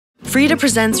Frida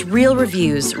presents real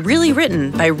reviews, really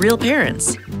written by real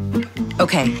parents.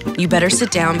 Okay, you better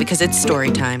sit down because it's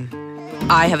story time.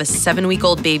 I have a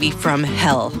 7-week-old baby from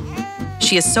hell.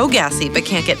 She is so gassy but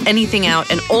can't get anything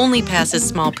out and only passes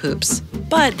small poops.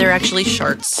 But they're actually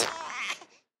sharts.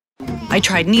 I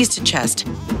tried knees to chest,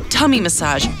 tummy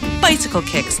massage, bicycle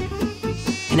kicks.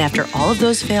 And after all of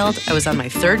those failed, I was on my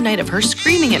 3rd night of her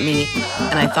screaming at me,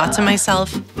 and I thought to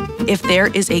myself, if there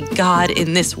is a God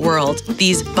in this world,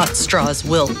 these butt straws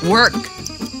will work.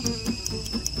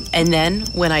 And then,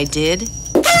 when I did,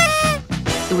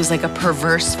 it was like a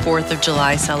perverse 4th of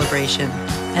July celebration.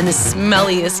 And the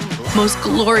smelliest, most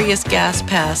glorious gas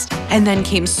passed, and then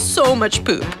came so much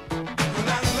poop.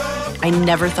 I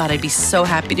never thought I'd be so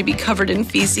happy to be covered in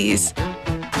feces.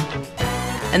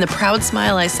 And the proud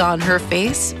smile I saw on her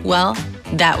face, well,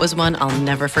 that was one I'll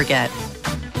never forget.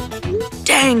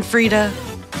 Dang, Frida,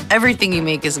 everything you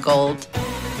make is gold.